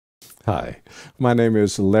Hi, my name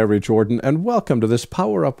is Larry Jordan, and welcome to this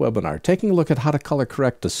Power Up webinar, taking a look at how to color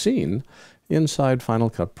correct a scene inside Final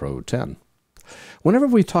Cut Pro 10. Whenever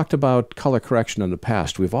we talked about color correction in the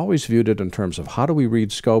past, we've always viewed it in terms of how do we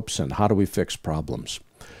read scopes and how do we fix problems.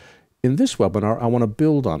 In this webinar, I want to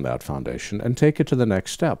build on that foundation and take it to the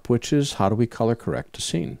next step, which is how do we color correct a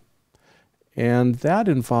scene. And that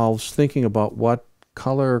involves thinking about what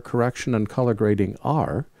color correction and color grading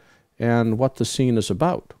are and what the scene is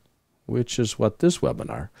about, which is what this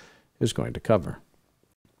webinar is going to cover.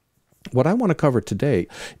 What I want to cover today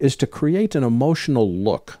is to create an emotional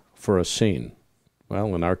look for a scene.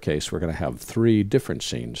 Well, in our case, we're going to have 3 different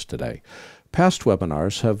scenes today. Past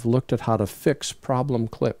webinars have looked at how to fix problem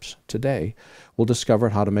clips. Today, we'll discover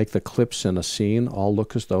how to make the clips in a scene all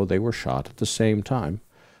look as though they were shot at the same time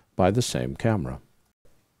by the same camera.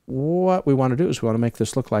 What we want to do is we want to make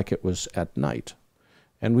this look like it was at night.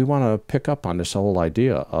 And we want to pick up on this whole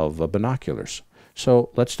idea of binoculars.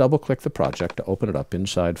 So let's double-click the project to open it up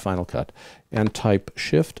inside Final Cut and type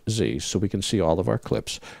Shift-Z so we can see all of our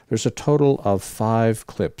clips. There's a total of 5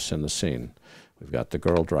 clips in the scene. We've got the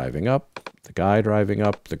girl driving up, the guy driving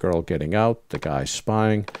up, the girl getting out, the guy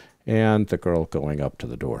spying, and the girl going up to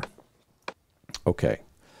the door. Okay.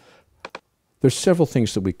 There's several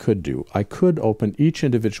things that we could do. I could open each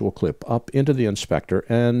individual clip up into the inspector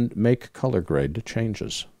and make color grade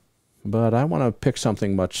changes. But I want to pick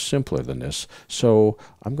something much simpler than this, so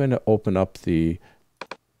I'm going to open up the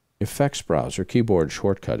effects browser. Keyboard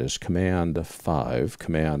shortcut is Command 5.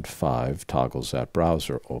 Command 5 toggles that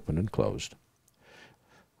browser open and closed.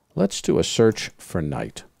 Let's do a search for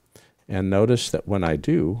night. And notice that when I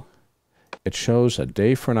do, it shows a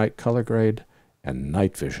day for night color grade and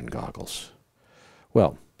night vision goggles.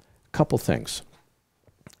 Well, a couple things.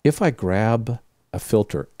 If I grab a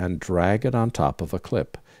filter and drag it on top of a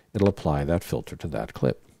clip, it'll apply that filter to that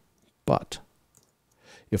clip. But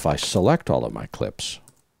if I select all of my clips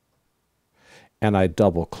and I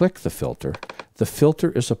double-click the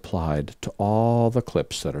filter is applied to all the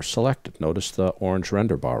clips that are selected. Notice the orange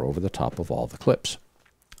render bar over the top of all the clips.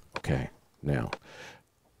 Okay, now,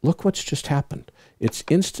 look what's just happened. It's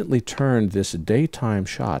instantly turned this daytime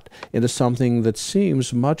shot into something that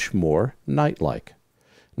seems much more night-like.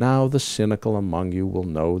 Now, the cynical among you will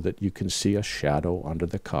know that you can see a shadow under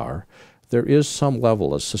the car. There is some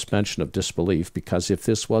level of suspension of disbelief, because if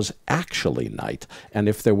this was actually night, and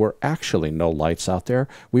if there were actually no lights out there,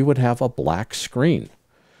 we would have a black screen.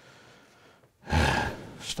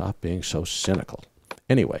 Stop being so cynical.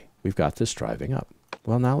 Anyway, we've got this driving up.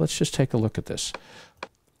 Well, now let's just take a look at this.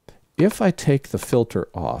 If I take the filter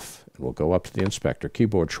off, and we'll go up to the inspector,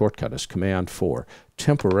 keyboard shortcut is Command 4,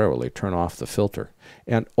 temporarily turn off the filter,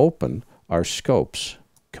 and open our scopes.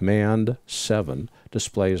 Command 7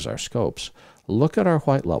 displays our scopes. Look at our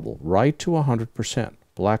white level, right to 100%.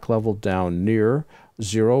 Black level down near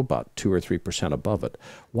 0, about 2 or 3% above it.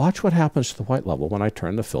 Watch what happens to the white level when I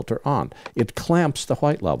turn the filter on. It clamps the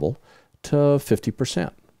white level to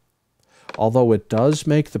 50%. Although it does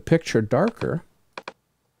make the picture darker,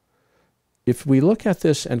 if we look at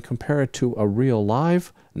this and compare it to a real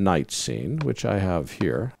live night scene, which I have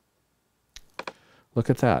here, look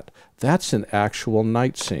at that. That's an actual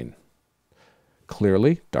night scene.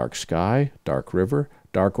 Clearly, dark sky, dark river,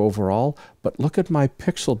 dark overall, but look at my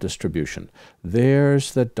pixel distribution.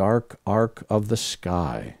 There's the dark arc of the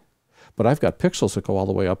sky. But I've got pixels that go all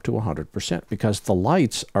the way up to 100% because the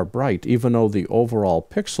lights are bright, even though the overall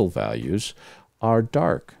pixel values are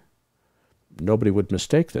dark. Nobody would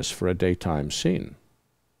mistake this for a daytime scene.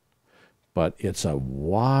 But it's a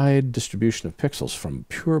wide distribution of pixels from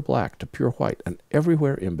pure black to pure white and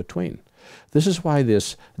everywhere in between. This is why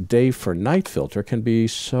this day for night filter can be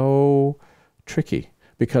so tricky,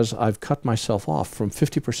 because I've cut myself off from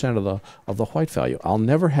 50% of the white value. I'll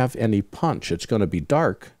never have any punch. It's going to be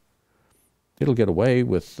dark. It'll get away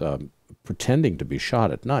with pretending to be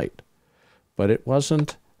shot at night, but it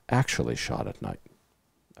wasn't actually shot at night.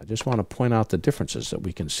 I just want to point out the differences that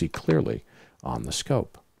we can see clearly on the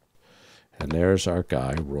scope. And there's our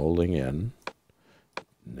guy rolling in.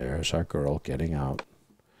 And there's our girl getting out.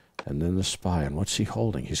 And then the spy. And what's he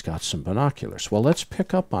holding? He's got some binoculars. Well, let's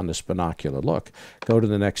pick up on this binocular look. Go to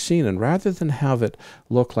the next scene. And rather than have it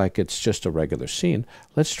look like it's just a regular scene,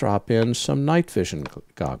 let's drop in some night vision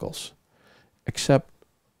goggles. Except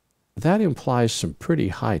that implies some pretty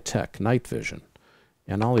high-tech night vision.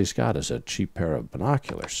 And all he's got is a cheap pair of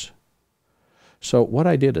binoculars. So what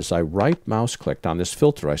I did is I right mouse clicked on this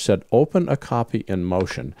filter. I said, open a copy in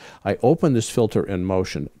motion. I opened this filter in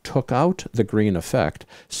motion, took out the green effect,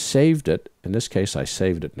 saved it. In this case, I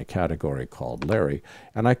saved it in a category called Larry,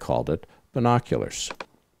 and I called it binoculars.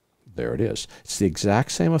 There it is. It's the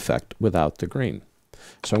exact same effect without the green.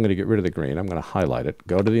 So I'm going to get rid of the green. I'm going to highlight it,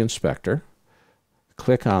 go to the inspector,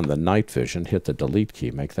 click on the night vision, hit the delete key,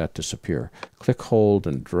 make that disappear. Click, hold,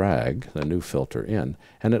 and drag the new filter in,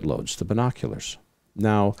 and it loads the binoculars.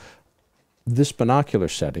 Now, this binocular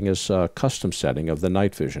setting is a custom setting of the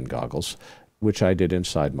night vision goggles, which I did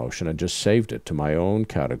inside Motion and just saved it to my own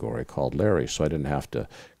category called Larry, so I didn't have to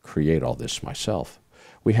create all this myself.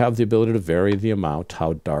 We have the ability to vary the amount,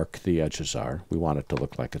 how dark the edges are. We want it to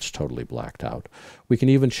look like it's totally blacked out. We can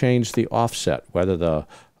even change the offset, whether the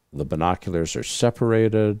binoculars are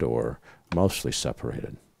separated or mostly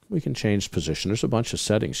separated. We can change position. There's a bunch of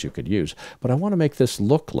settings you could use, but I want to make this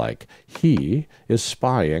look like he is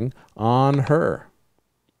spying on her.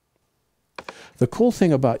 The cool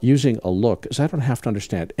thing about using a look is I don't have to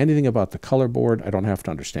understand anything about the color board. I don't have to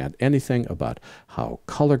understand anything about how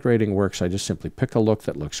color grading works. I just simply pick a look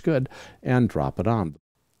that looks good and drop it on.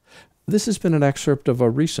 This has been an excerpt of a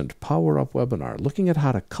recent Power Up webinar looking at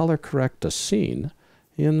how to color correct a scene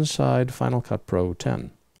inside Final Cut Pro 10.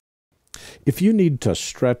 If you need to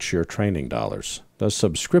stretch your training dollars, the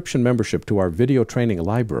subscription membership to our video training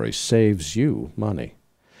library saves you money.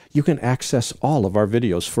 You can access all of our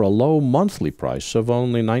videos for a low monthly price of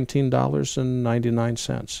only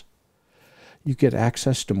 $19.99. You get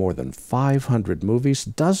access to more than 500 movies,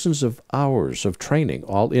 dozens of hours of training,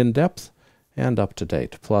 all in-depth and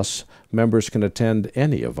up-to-date. Plus, members can attend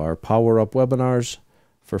any of our Power Up webinars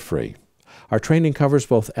for free. Our training covers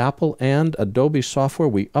both Apple and Adobe software.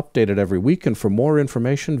 We update it every week, and for more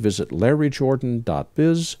information, visit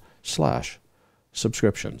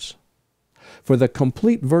larryjordan.biz/subscriptions. For the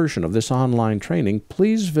complete version of this online training,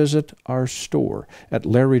 please visit our store at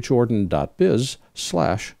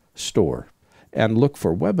larryjordan.biz/store and look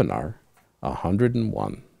for webinar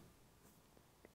 101.